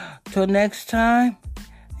 Till next time.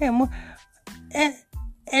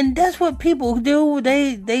 And that's what people do.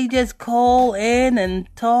 They just call in and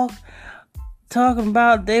talking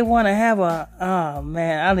about they want to have a. Oh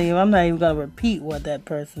man, I'm not even gonna repeat what that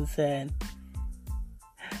person said.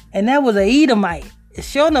 And that was a Edomite. It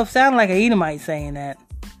sure enough sounded like a Edomite saying that.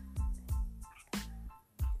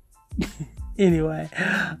 Anyway,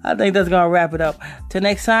 I think that's gonna wrap it up. Till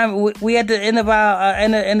next time, we at the end of our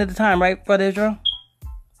end of the time, right, Brother Israel?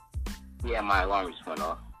 Yeah, my alarm just went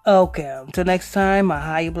off. Okay, until next time, I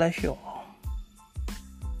highly bless you all.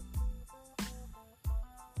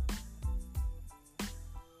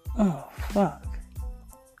 Oh, fuck.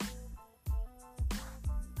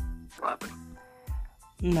 What happened?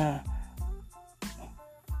 Nah.